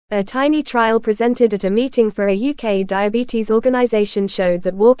A tiny trial presented at a meeting for a UK diabetes organisation showed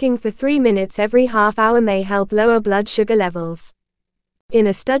that walking for 3 minutes every half hour may help lower blood sugar levels. In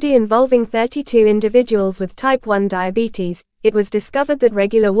a study involving 32 individuals with type 1 diabetes, it was discovered that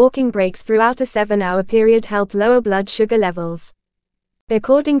regular walking breaks throughout a 7-hour period help lower blood sugar levels.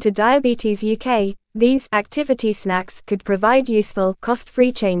 According to Diabetes UK, these activity snacks could provide useful,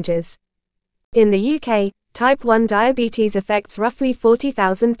 cost-free changes. In the UK, type 1 diabetes affects roughly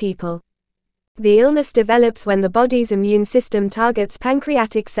 40,000 people. The illness develops when the body's immune system targets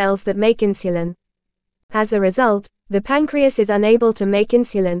pancreatic cells that make insulin. As a result, the pancreas is unable to make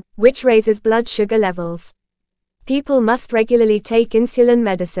insulin, which raises blood sugar levels. People must regularly take insulin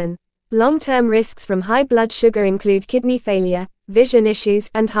medicine. Long-term risks from high blood sugar include kidney failure, vision issues,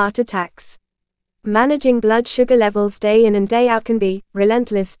 and heart attacks. Managing blood sugar levels day in and day out can be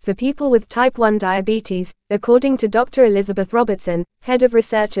relentless for people with type 1 diabetes, according to Dr. Elizabeth Robertson, head of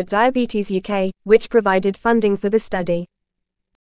research at Diabetes UK, which provided funding for the study.